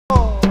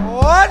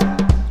One,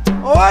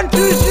 1, 2,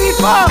 3,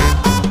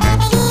 4.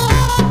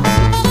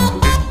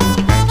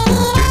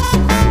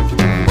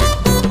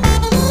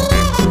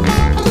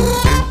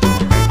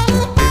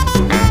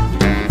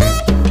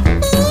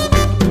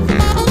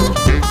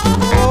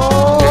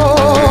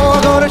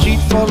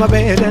 For my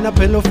bed and a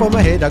pillow for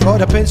my head. I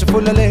got a pencil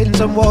full of lead and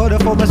some water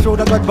for my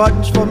throat. I got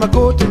buttons for my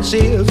coat and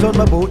sails on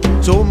my boat.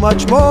 So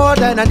much more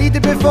than I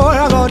needed before.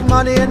 I got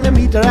money in the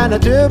meter and a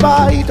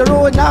turbo heater.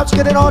 Oh, and now it's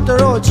getting on the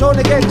road, it's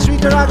only getting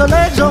sweeter. I got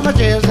legs on my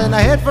chairs and a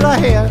head for a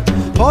hair.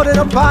 Potted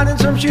up pan and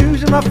some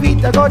shoes in my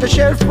feet. I got a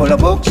shelf full of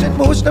books and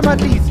most of my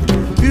teeth.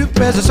 Few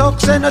pairs of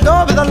socks and a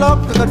door with a lock.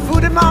 I got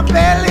food in my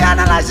belly,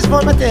 analyzes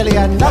for my telly,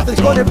 and nothing's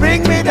gonna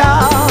bring me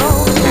down.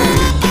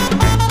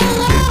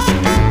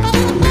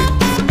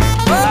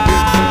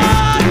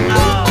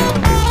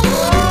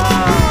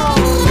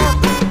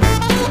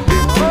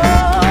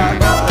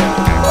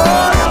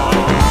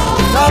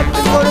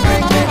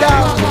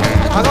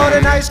 I got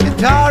a nice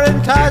guitar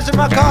and tires in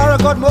my car. I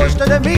got most of the meat